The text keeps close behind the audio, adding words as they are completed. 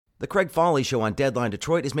The Craig Foley Show on Deadline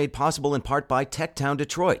Detroit is made possible in part by Techtown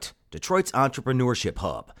Detroit, Detroit's entrepreneurship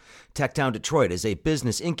hub. Techtown Detroit is a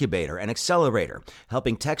business incubator and accelerator,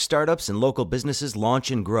 helping tech startups and local businesses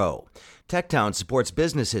launch and grow. Techtown supports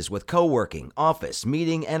businesses with co-working, office,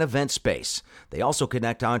 meeting, and event space. They also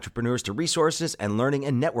connect entrepreneurs to resources and learning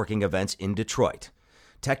and networking events in Detroit.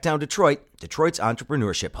 Techtown Detroit, Detroit's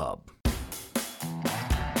entrepreneurship hub.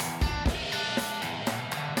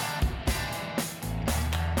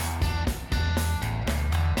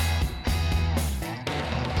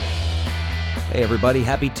 Hey everybody,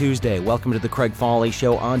 happy Tuesday. Welcome to the Craig Foley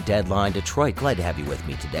Show on Deadline Detroit. Glad to have you with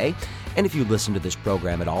me today. And if you listen to this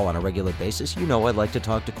program at all on a regular basis, you know I'd like to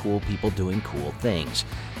talk to cool people doing cool things.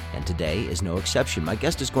 And today is no exception. My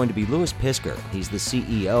guest is going to be Piszker. He's the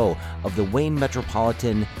CEO of the Wayne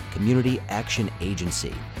Metropolitan Community Action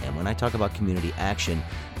Agency. And when I talk about community action,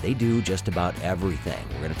 they do just about everything.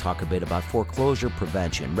 We're going to talk a bit about foreclosure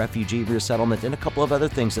prevention, refugee resettlement, and a couple of other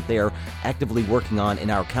things that they are actively working on in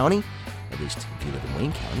our county. At least if you live in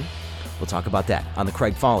Wayne County. We'll talk about that on the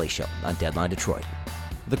Craig Foley Show on Deadline Detroit.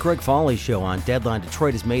 The Craig Foley Show on Deadline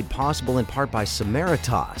Detroit is made possible in part by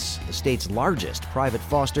Samaritas, the state's largest private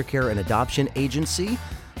foster care and adoption agency.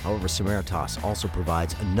 However, Samaritas also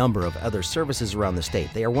provides a number of other services around the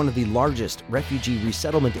state. They are one of the largest refugee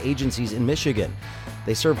resettlement agencies in Michigan.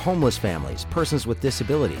 They serve homeless families, persons with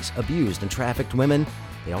disabilities, abused and trafficked women.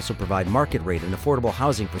 They also provide market rate and affordable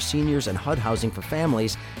housing for seniors and HUD housing for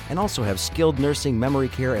families, and also have skilled nursing, memory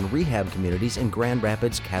care, and rehab communities in Grand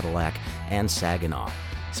Rapids, Cadillac, and Saginaw.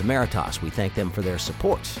 Samaritas, we thank them for their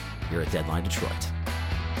support here at Deadline Detroit.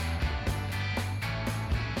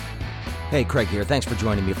 Hey, Craig here. Thanks for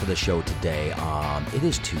joining me for the show today. It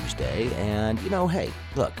is Tuesday, and hey,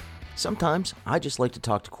 look. Sometimes I just like to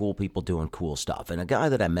talk to cool people doing cool stuff. And a guy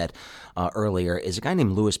that I met earlier is a guy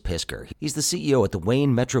named Piszker. He's the CEO at the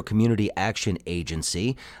Wayne Metro Community Action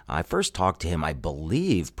Agency. I first talked to him, I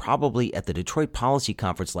believe, probably at the Detroit Policy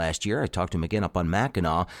Conference last year. I talked to him again up on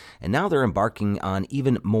Mackinac, and now they're embarking on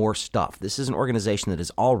even more stuff. This is an organization that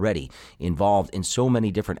is already involved in so many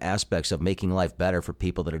different aspects of making life better for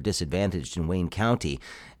people that are disadvantaged in Wayne County.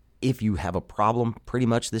 If you have a problem, pretty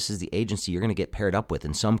much this is the agency you're going to get paired up with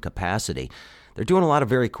in some capacity. They're doing a lot of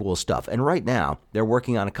very cool stuff. And right now, they're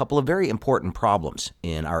working on a couple of very important problems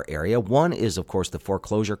in our area. One is, of course, the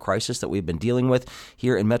foreclosure crisis that we've been dealing with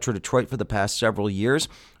here in Metro Detroit for the past several years.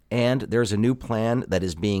 And there's a new plan that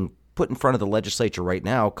is being put in front of the legislature right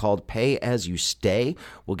now called Pay As You Stay.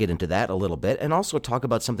 We'll get into that a little bit, and also talk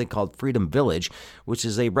about something called Freedom Village, which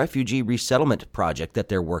is a refugee resettlement project that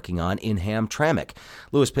they're working on in Hamtramck.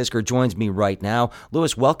 Piszker joins me right now.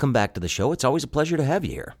 Welcome back to the show. It's always a pleasure to have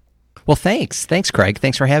you here. Well, thanks. Thanks, Craig.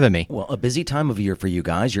 Thanks for having me. Well, a busy time of year for you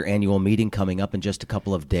guys. Your annual meeting coming up in just a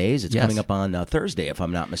couple of days. It's coming up on Thursday, if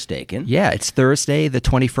I'm not mistaken. Yeah, it's Thursday, the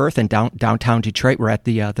 21st, in downtown Detroit. We're at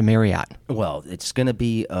the Marriott. Well, it's going to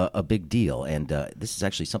be a big deal, and this is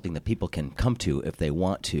actually something that people can come to if they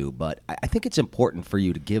want to. But I think it's important for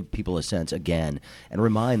you to give people a sense, again, and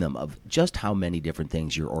remind them of just how many different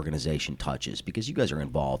things your organization touches, because you guys are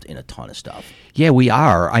involved in a ton of stuff. Yeah, we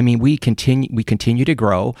are. I mean, we continue to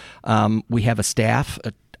grow. We have a staff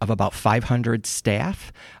of about 500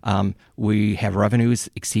 staff. We have revenues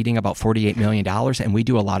exceeding about $48 million, and we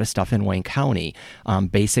do a lot of stuff in Wayne County.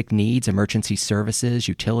 Basic needs, emergency services,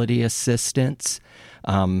 utility assistance,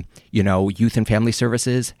 youth and family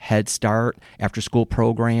services, Head Start, after-school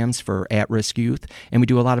programs for at-risk youth, and we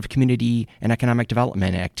do a lot of community and economic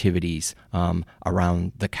development activities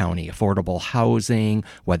around the county, affordable housing,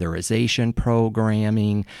 weatherization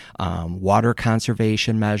programming, water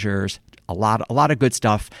conservation measures, a lot of good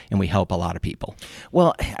stuff, and we help a lot of people.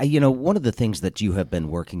 Well, one of the things that you have been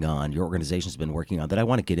working on, your organization's been working on, that I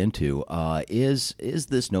want to get into is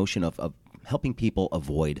this notion of helping people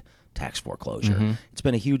avoid tax foreclosure. Mm-hmm. It's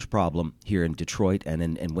been a huge problem here in Detroit and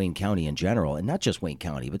in Wayne County in general, and not just Wayne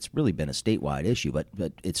County, but it's really been a statewide issue, but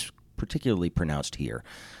it's particularly pronounced here.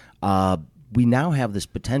 We now have this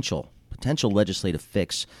potential legislative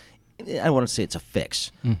fix. I don't want to say it's a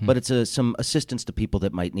fix, mm-hmm. but it's some assistance to people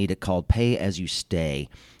that might need it, called Pay As You Stay.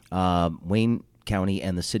 Wayne County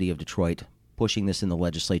and the city of Detroit pushing this in the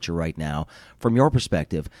legislature right now. From your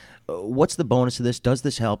perspective, what's the bonus of this? Does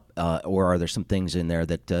this help, or are there some things in there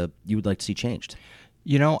that you would like to see changed?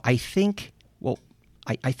 I think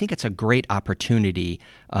it's a great opportunity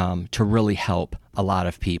to really help a lot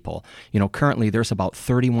of people. Currently there's about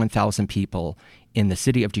 31,000 people in the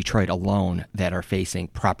city of Detroit alone that are facing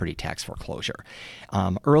property tax foreclosure.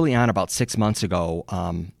 Early on, about 6 months ago,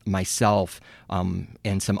 myself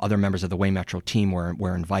and some other members of the Wayne Metro team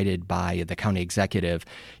were invited by the county executive,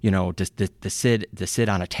 to sit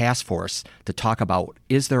on a task force to talk about,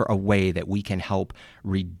 is there a way that we can help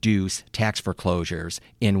reduce tax foreclosures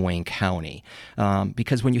in Wayne County?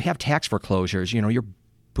 Because when you have tax foreclosures, you're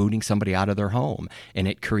booting somebody out of their home, and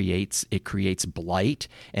it creates blight,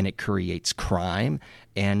 and it creates crime,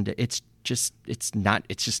 and it's just not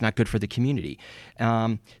good for the community.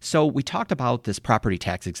 So we talked about this property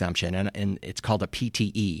tax exemption, and it's called a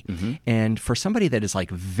PTE. Mm-hmm. And for somebody that is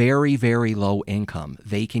like very, very low income,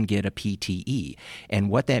 they can get a PTE. And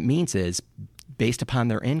what that means is, based upon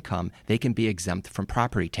their income, they can be exempt from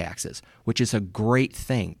property taxes, which is a great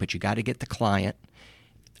thing. But you got to get the client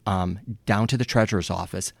down to the treasurer's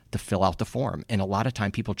office to fill out the form. And a lot of time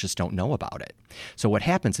people just don't know about it. So what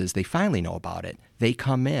happens is they finally know about it. They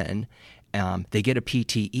come in, they get a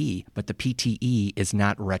PTE, but the PTE is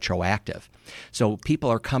not retroactive. So people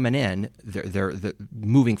are coming in, they're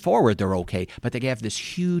moving forward, they're okay, but they have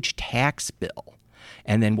this huge tax bill.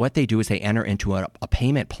 And then what they do is they enter into a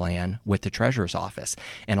payment plan with the treasurer's office.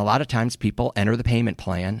 And a lot of times people enter the payment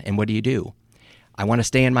plan, and what do? I want to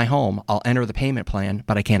stay in my home. I'll enter the payment plan,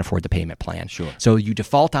 but I can't afford the payment plan. Sure. So you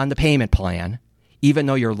default on the payment plan, even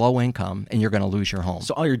though you're low income, and you're going to lose your home.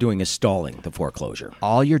 So all you're doing is stalling the foreclosure.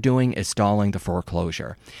 All you're doing is stalling the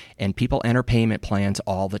foreclosure. And people enter payment plans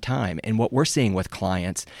all the time. And what we're seeing with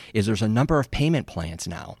clients is there's a number of payment plans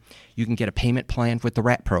now. You can get a payment plan with the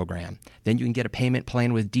RAT program. Then you can get a payment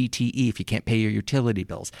plan with DTE if you can't pay your utility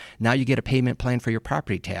bills. Now you get a payment plan for your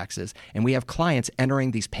property taxes. And we have clients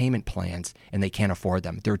entering these payment plans, and they can't afford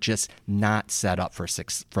them. They're just not set up for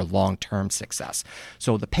long-term success.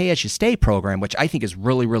 So the pay-as-you-stay program, which I think is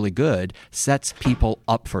really, really good, sets people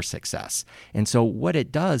up for success. And so what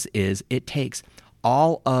it does is it takes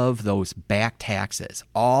all of those back taxes,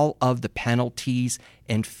 all of the penalties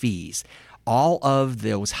and fees, all of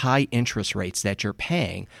those high interest rates that you're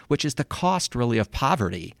paying, which is the cost really of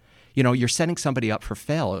poverty. You're setting somebody up for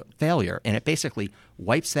failure, and it basically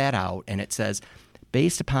wipes that out, and it says,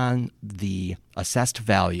 based upon the assessed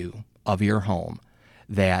value of your home,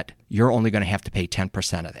 that you're only going to have to pay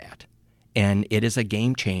 10% of that. And it is a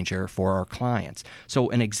game changer for our clients. So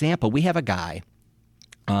an example, we have a guy,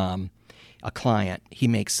 a client,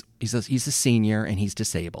 he's a senior and he's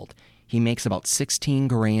disabled. He makes about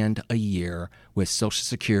 $16,000 a year with Social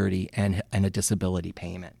Security and a disability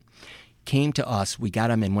payment. Came to us, we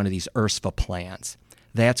got him in one of these URSFA plans.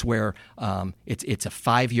 That's where it's a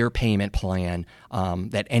 5-year payment plan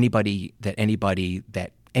that anybody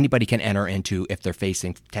can enter into if they're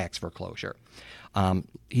facing tax foreclosure.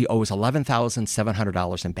 He owes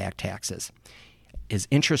 $11,700 in back taxes. His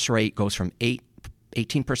interest rate goes from 18%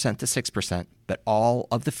 to 6%, but all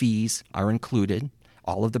of the fees are included.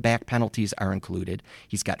 All of the back penalties are included.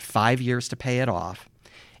 He's got 5 years to pay it off,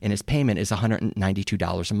 and his payment is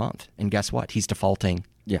 $192 a month. And guess what? He's defaulting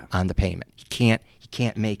on the payment. He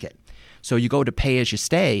can't make it. So you go to pay as you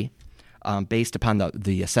stay, based upon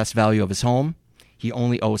the assessed value of his home. He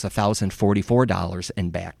only owes $1,044 in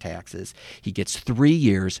back taxes. He gets 3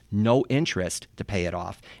 years, no interest to pay it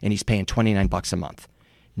off, and he's paying $29 a month.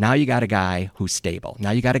 Now you got a guy who's stable.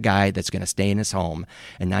 Now you got a guy that's going to stay in his home.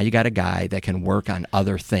 And now you got a guy that can work on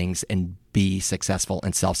other things and be successful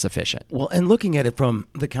and self-sufficient. Well, and looking at it from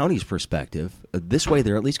the county's perspective, this way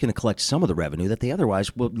they're at least going to collect some of the revenue that they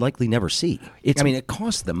otherwise would likely never see. It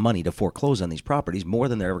costs them money to foreclose on these properties more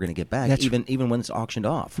than they're ever going to get back, even when it's auctioned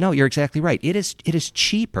off. No, you're exactly right. It is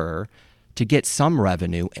cheaper to get some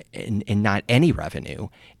revenue and not any revenue.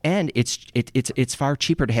 And it's far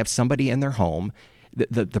cheaper to have somebody in their home.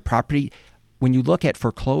 The property, when you look at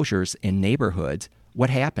foreclosures in neighborhoods, what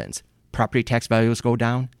happens? Property tax values go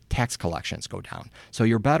down, tax collections go down. So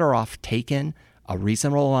you're better off taking a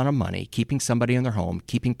reasonable amount of money, keeping somebody in their home,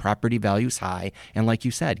 keeping property values high, and like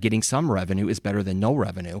you said, getting some revenue is better than no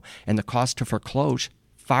revenue, and the cost to foreclose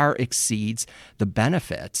far exceeds the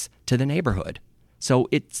benefits to the neighborhood. So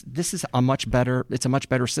it's a much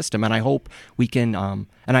better system, and I hope we can.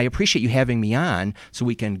 And I appreciate you having me on, so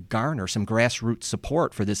we can garner some grassroots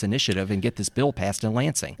support for this initiative and get this bill passed in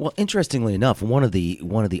Lansing. Well, interestingly enough, one of the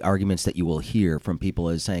arguments that you will hear from people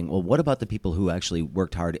is saying, "Well, what about the people who actually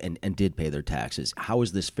worked hard and did pay their taxes? How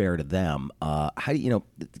is this fair to them? How do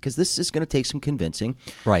because this is going to take some convincing,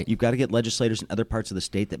 right? You've got to get legislators in other parts of the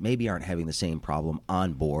state that maybe aren't having the same problem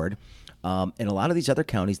on board." And a lot of these other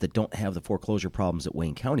counties that don't have the foreclosure problems that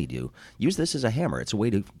Wayne County do use this as a hammer. It's a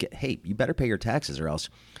way to get, hey, you better pay your taxes or else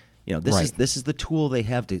This is the tool they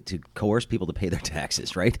have to coerce people to pay their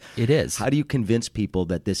taxes, right? It is. How do you convince people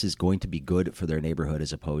that this is going to be good for their neighborhood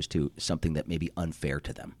as opposed to something that may be unfair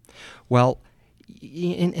to them? Well,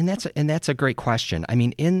 and that's a great question. I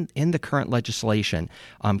mean, in the current legislation,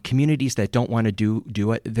 communities that don't want to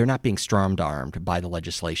do it, they're not being strong-armed by the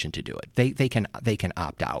legislation to do it. They can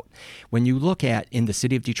opt out. When you look at in the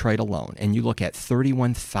city of Detroit alone, and you look at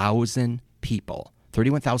 31,000 people,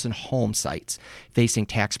 31,000 home sites facing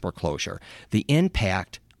tax foreclosure, the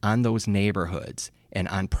impact on those neighborhoods and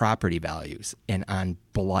on property values and on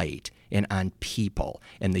blight and on people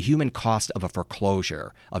and the human cost of a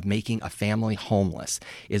foreclosure, of making a family homeless,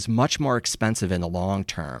 is much more expensive in the long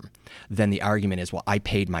term than the argument is, well, I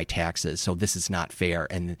paid my taxes, so this is not fair,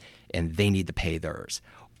 and they need to pay theirs.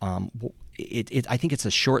 I think it's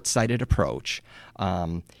a short-sighted approach.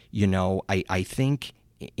 I think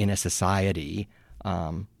in a society,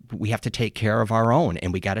 we have to take care of our own,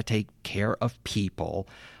 and we got to take care of people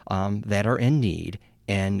that are in need.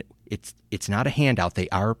 And it's not a handout. They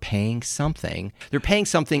are paying something. They're paying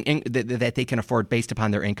something that they can afford based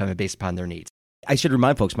upon their income and based upon their needs. I should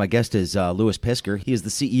remind folks, my guest is Louis Piszker. He is the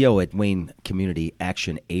CEO at Wayne Community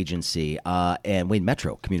Action Agency and Wayne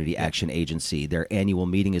Metro Community Action Agency. Their annual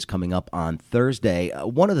meeting is coming up on Thursday.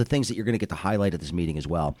 One of the things that you're going to get to highlight at this meeting as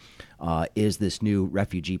well is this new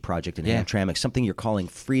refugee project in Hamtramck, something you're calling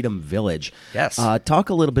Freedom Village. Yes. Talk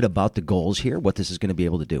a little bit about the goals here, what this is going to be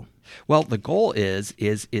able to do. Well, the goal is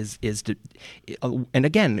to, and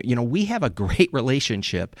again, we have a great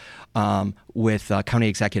relationship with County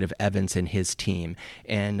Executive Evans and his team,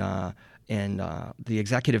 and the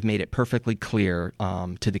executive made it perfectly clear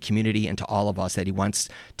to the community and to all of us that he wants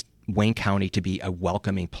Wayne County to be a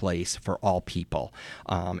welcoming place for all people,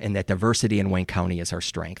 and that diversity in Wayne County is our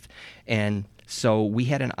strength. And so we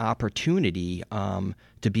had an opportunity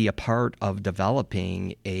to be a part of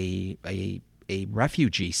developing a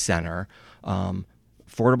refugee center,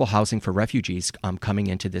 affordable housing for refugees coming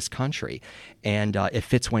into this country. And it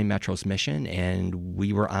fits Wayne Metro's mission, and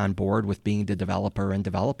we were on board with being the developer and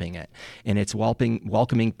developing it. And it's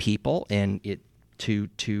welcoming people and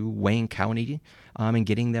to Wayne County and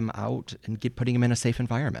getting them out and putting them in a safe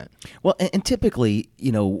environment. Well, and typically,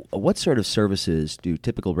 what sort of services do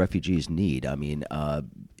typical refugees need? I mean,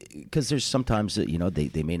 because there's sometimes,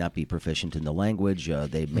 they may not be proficient in the language.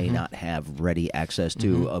 They may not have ready access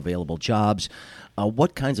to available jobs.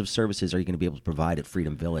 What kinds of services are you going to be able to provide at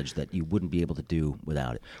Freedom Village that you wouldn't be able to do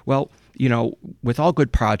without it? Well, with all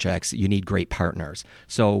good projects, you need great partners.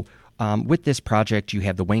 So with this project, you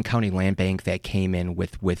have the Wayne County Land Bank that came in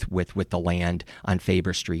with the land on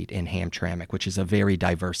Faber Street in Hamtramck, which is a very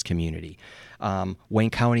diverse community. Wayne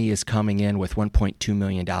County is coming in with $1.2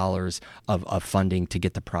 million of funding to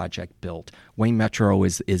get the project built. Wayne Metro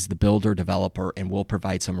is the builder developer and will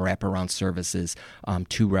provide some wraparound services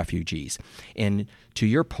to refugees. And to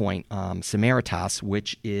your point, Samaritas,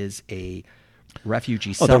 which is a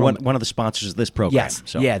refugee settlement. They're one of the sponsors of this program. Yes,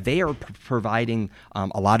 so. Yeah, they are providing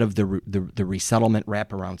a lot of the resettlement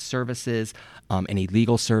wraparound services, any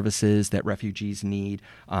legal services that refugees need.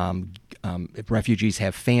 If refugees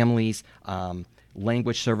have families,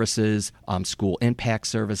 language services, school impact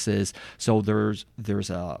services. So there's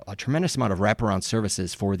a tremendous amount of wraparound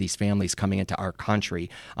services for these families coming into our country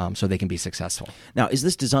so they can be successful. Now, is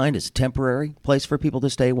this designed as a temporary place for people to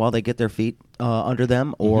stay while they get their feet under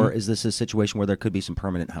them, or is this a situation where there could be some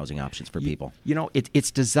permanent housing options for people?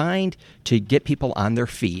 It's designed to get people on their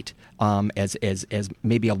feet as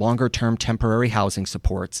maybe a longer-term temporary housing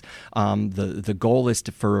supports. The goal is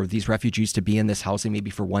for these refugees to be in this housing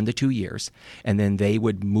maybe for 1 to 2 years, and then they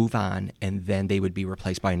would move on, and then they would be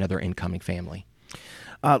replaced by another incoming family.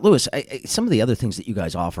 Louis, some of the other things that you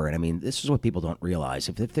guys offer, and I mean, this is what people don't realize.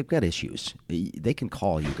 If they've got issues, they can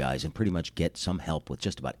call you guys and pretty much get some help with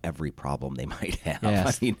just about every problem they might have.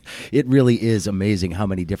 Yes. I mean, it really is amazing how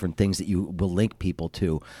many different things that you will link people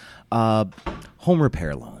to. Home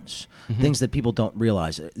repair loans, things that people don't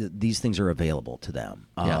realize, these things are available to them.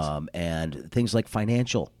 Yes. And things like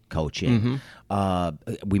financial coaching.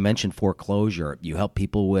 We mentioned foreclosure. You help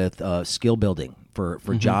people with skill building for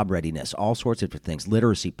job readiness, all sorts of different things,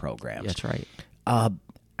 literacy programs. That's right.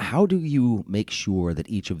 How do you make sure that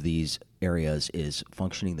each of these areas is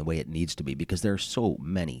functioning the way it needs to be? Because there are so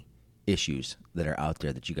many issues that are out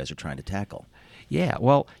there that you guys are trying to tackle? Yeah,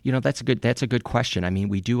 well, that's a good question. I mean,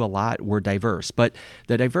 we do a lot. We're diverse, but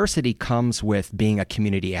the diversity comes with being a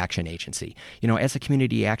community action agency. As a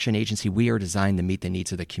community action agency, we are designed to meet the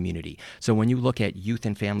needs of the community. So when you look at youth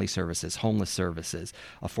and family services, homeless services,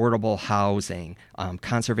 affordable housing,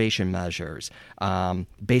 conservation measures,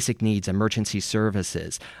 basic needs, emergency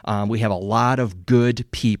services, we have a lot of good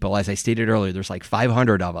people. As I stated earlier, there's like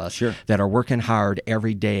 500 of us that are working hard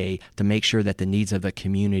every day to make sure that the needs of the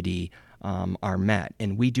community are met.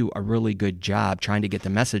 And we do a really good job trying to get the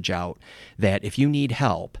message out that if you need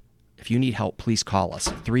help, please call us.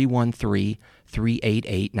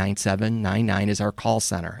 313-388-9799 is our call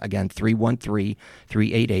center. Again,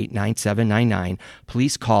 313-388-9799.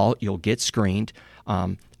 Please call. You'll get screened.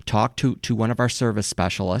 Talk to one of our service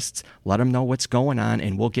specialists, let them know what's going on,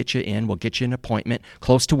 and we'll get you in. We'll get you an appointment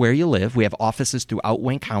close to where you live. We have offices throughout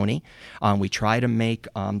Wayne County. We try to make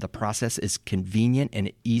the process as convenient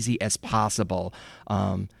and easy as possible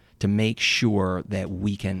to make sure that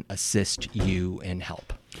we can assist you and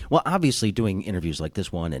help. Well, obviously, doing interviews like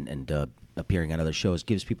this one and appearing on other shows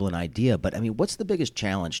gives people an idea, but, I mean, what's the biggest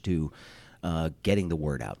challenge to getting the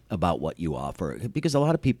word out about what you offer? Because a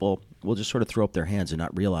lot of people will just sort of throw up their hands and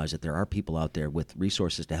not realize that there are people out there with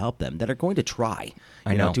resources to help them that are going to try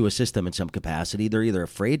to assist them in some capacity. They're either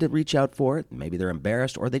afraid to reach out for it, maybe they're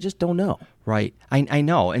embarrassed, or they just don't know. Right. I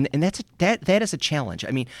know. And that is a challenge. I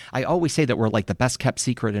mean, I always say that we're like the best kept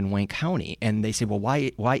secret in Wayne County. And they say, well,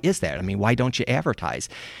 why is that? I mean, why don't you advertise?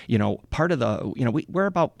 Part of we're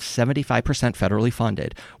about 75% federally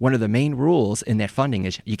funded. One of the main rules in that funding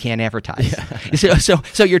is you can't advertise. Yeah.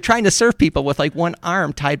 So you're trying to serve people with like one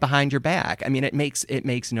arm tied behind your back. I mean, it makes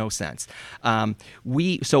no sense.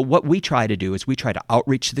 So what we try to do is we try to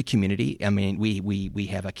outreach to the community. I mean, we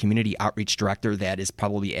have a community outreach director that is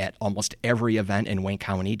probably at almost every event in Wayne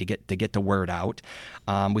County to get the word out.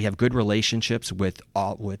 We have good relationships with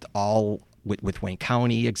Wayne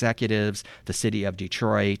County executives, the city of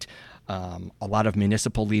Detroit, a lot of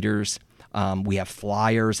municipal leaders. We have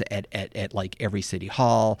flyers at like every city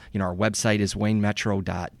hall. Our website is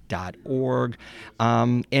waynemetro.org,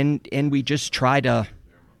 and we just try to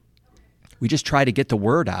get the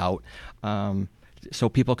word out so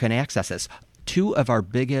people can access this. Two of our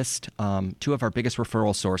biggest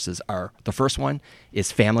referral sources are, the first one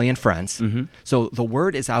is family and friends. Mm-hmm. So the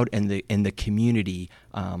word is out in the community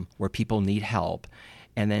where people need help.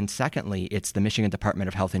 And then secondly, it's the Michigan Department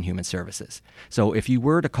of Health and Human Services. So if you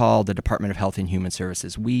were to call the Department of Health and Human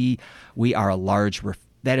Services, we are a large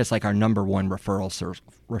that is like our number one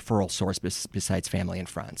referral source besides family and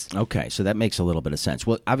friends. Okay, so that makes a little bit of sense.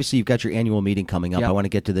 Well, obviously you've got your annual meeting coming up. Yep. I want to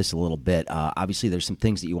get to this a little bit. Obviously there's some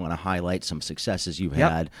things that you want to highlight, some successes you've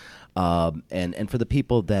had. And for the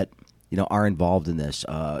people that are involved in this,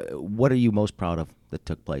 what are you most proud of that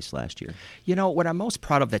took place last year? What I'm most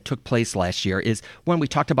proud of that took place last year is when we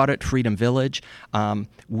talked about it, Freedom Village.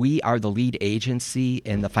 We are the lead agency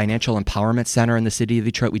in the Financial Empowerment Center in the city of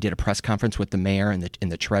Detroit. We did a press conference with the mayor and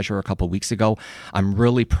the treasurer a couple of weeks ago. I'm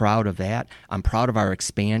really proud of that. I'm proud of our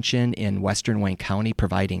expansion in Western Wayne County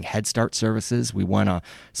providing Head Start services. We won a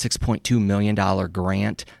 $6.2 million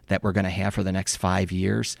grant that we're going to have for the next 5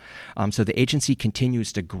 years. So the agency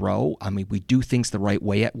continues to grow. I mean, we do things the right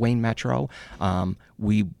way at Wayne Metro.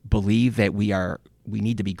 We believe that we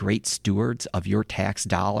need to be great stewards of your tax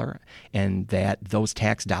dollar, and that those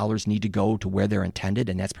tax dollars need to go to where they're intended,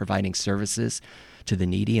 and that's providing services to the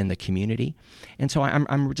needy in the community. And so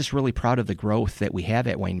I'm just really proud of the growth that we have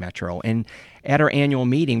at Wayne Metro. And at our annual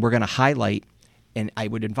meeting, we're going to highlight, and I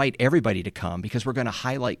would invite everybody to come, because we're going to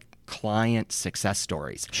highlight client success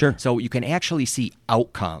stories. Sure. So you can actually see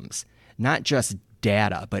outcomes, not just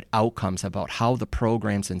data, but outcomes about how the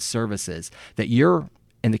programs and services that you're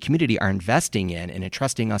and the community are investing in and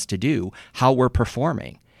entrusting us to do, how we're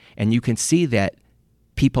performing. And you can see that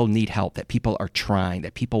people need help, that people are trying,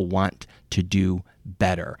 that people want to do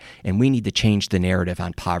better. And we need to change the narrative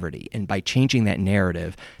on poverty. And by changing that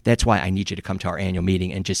narrative, that's why I need you to come to our annual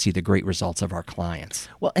meeting and just see the great results of our clients.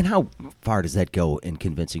 Well, and how far does that go in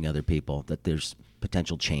convincing other people that there's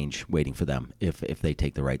potential change waiting for them if they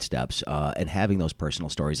take the right steps, and having those personal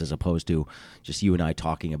stories as opposed to just you and I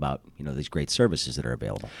talking about these great services that are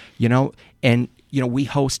available? We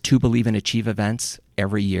host 2 Believe and Achieve events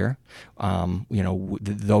every year.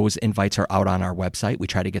 Those invites are out on our website. We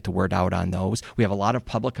try to get the word out on those. We have a lot of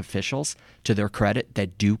public officials, to their credit,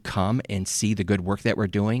 that do come and see the good work that we're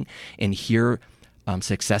doing and hear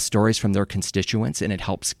success stories from their constituents, and it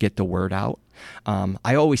helps get the word out.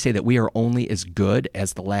 I always say that we are only as good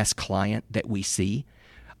as the last client that we see.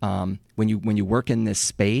 When you work in this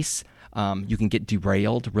space, you can get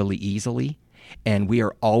derailed really easily, and we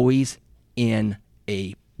are always in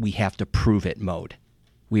a we have to prove it mode.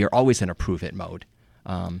 We are always in a prove it mode.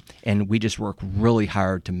 And we just work really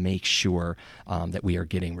hard to make sure that we are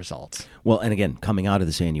getting results. Well, and again, coming out of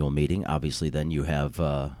this annual meeting, obviously then you have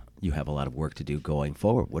a lot of work to do going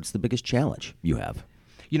forward. What's the biggest challenge you have?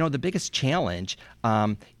 The biggest challenge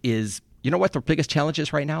is, what the biggest challenge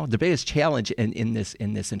is right now? The biggest challenge in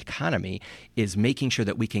this economy is making sure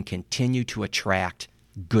that we can continue to attract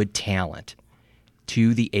good talent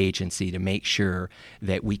to the agency to make sure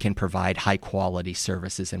that we can provide high-quality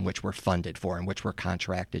services in which we're funded for and which we're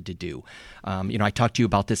contracted to do. I talked to you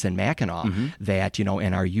about this in Mackinac, that,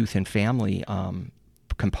 in our youth and family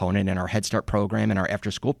component in our Head Start program and our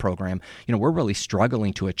after-school program, we're really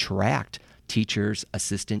struggling to attract teachers,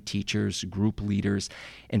 assistant teachers, group leaders,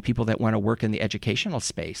 and people that want to work in the educational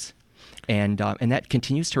space. And that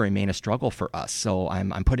continues to remain a struggle for us. So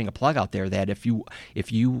I'm putting a plug out there that if you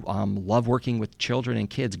love working with children and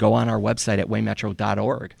kids, go on our website at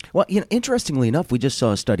waynemetro.org. Well, interestingly enough, we just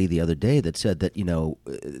saw a study the other day that said that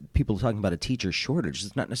people talking about a teacher shortage.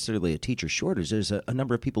 It's not necessarily a teacher shortage. There's a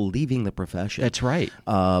number of people leaving the profession. That's right.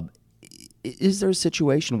 Is there a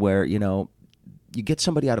situation where you get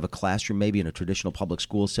somebody out of a classroom, maybe in a traditional public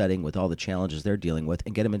school setting with all the challenges they're dealing with,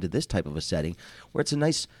 and get them into this type of a setting where it's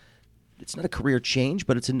not a career change,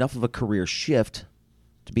 but it's enough of a career shift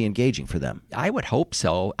to be engaging for them? I would hope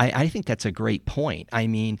so. I think that's a great point. I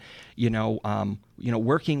mean,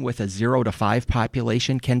 working with a 0 to 5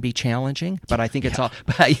 population can be challenging, but I think it's all,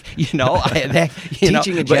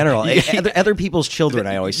 teaching in general, other people's children.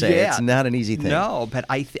 I always say it's not an easy thing. No, but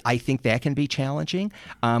I think that can be challenging.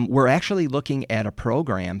 We're actually looking at a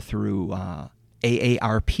program through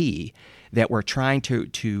AARP that we're trying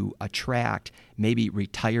to attract maybe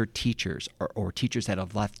retired teachers or teachers that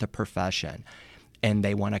have left the profession, and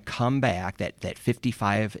they want to come back, that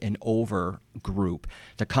 55 and over group,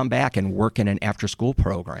 to come back and work in an after-school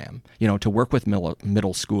program, to work with middle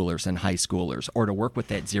schoolers and high schoolers, or to work with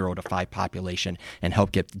that 0 to 5 population and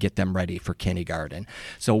help get them ready for kindergarten.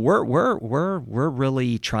 So we're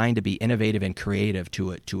really trying to be innovative and creative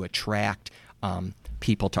to attract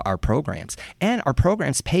people to our programs, and our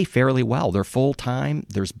programs pay fairly well. They're full time.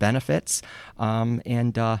 There's benefits,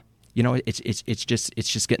 it's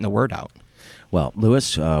just getting the word out. Well,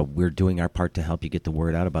 Lewis, we're doing our part to help you get the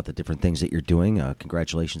word out about the different things that you're doing.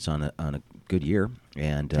 Congratulations on a good year,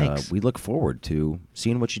 and we look forward to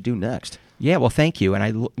seeing what you do next. Yeah, well, thank you,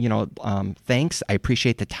 and thanks. I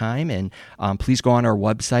appreciate the time, and please go on our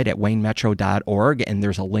website at waynemetro.org, and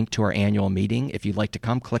there's a link to our annual meeting. If you'd like to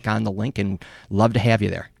come, click on the link, and love to have you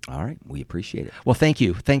there. All right, we appreciate it. Well, thank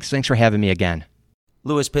you. Thanks for having me again.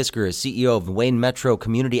 Lewis Piszker is CEO of Wayne Metro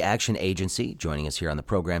Community Action Agency, joining us here on the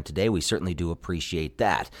program today. We certainly do appreciate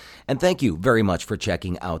that. And thank you very much for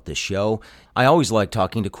checking out the show. I always like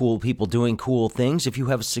talking to cool people doing cool things. If you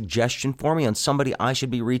have a suggestion for me on somebody I should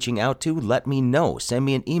be reaching out to, let me know. Send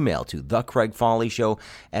me an email to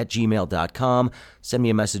thecraigfolleyshow@gmail.com. Send me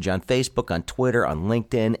a message on Facebook, on Twitter, on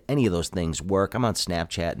LinkedIn. Any of those things work. I'm on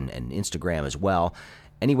Snapchat and Instagram as well.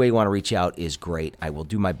 Any way you want to reach out is great. I will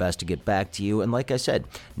do my best to get back to you. And like I said,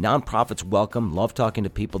 nonprofits welcome. Love talking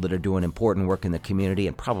to people that are doing important work in the community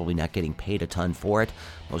and probably not getting paid a ton for it.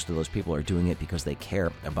 Most of those people are doing it because they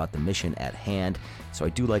care about the mission at hand. So I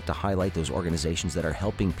do like to highlight those organizations that are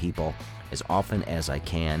helping people as often as I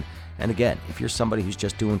can. And again, if you're somebody who's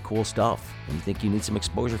just doing cool stuff and you think you need some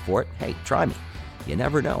exposure for it, hey, try me. You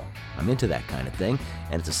never know. I'm into that kind of thing,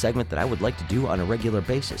 and it's a segment that I would like to do on a regular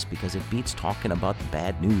basis because it beats talking about the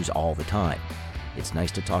bad news all the time. It's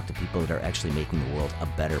nice to talk to people that are actually making the world a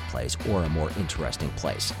better place or a more interesting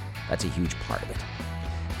place. That's a huge part of it.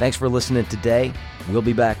 Thanks for listening today. We'll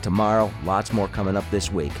be back tomorrow. Lots more coming up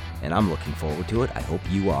this week, and I'm looking forward to it. I hope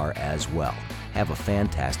you are as well. Have a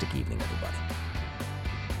fantastic evening, everybody.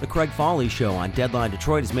 The Craig Foley Show on Deadline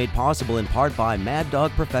Detroit is made possible in part by Mad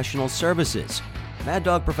Dog Professional Services. Mad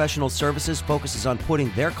Dog Professional Services focuses on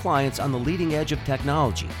putting their clients on the leading edge of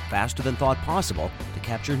technology, faster than thought possible, to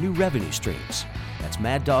capture new revenue streams. That's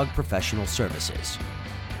Mad Dog Professional Services.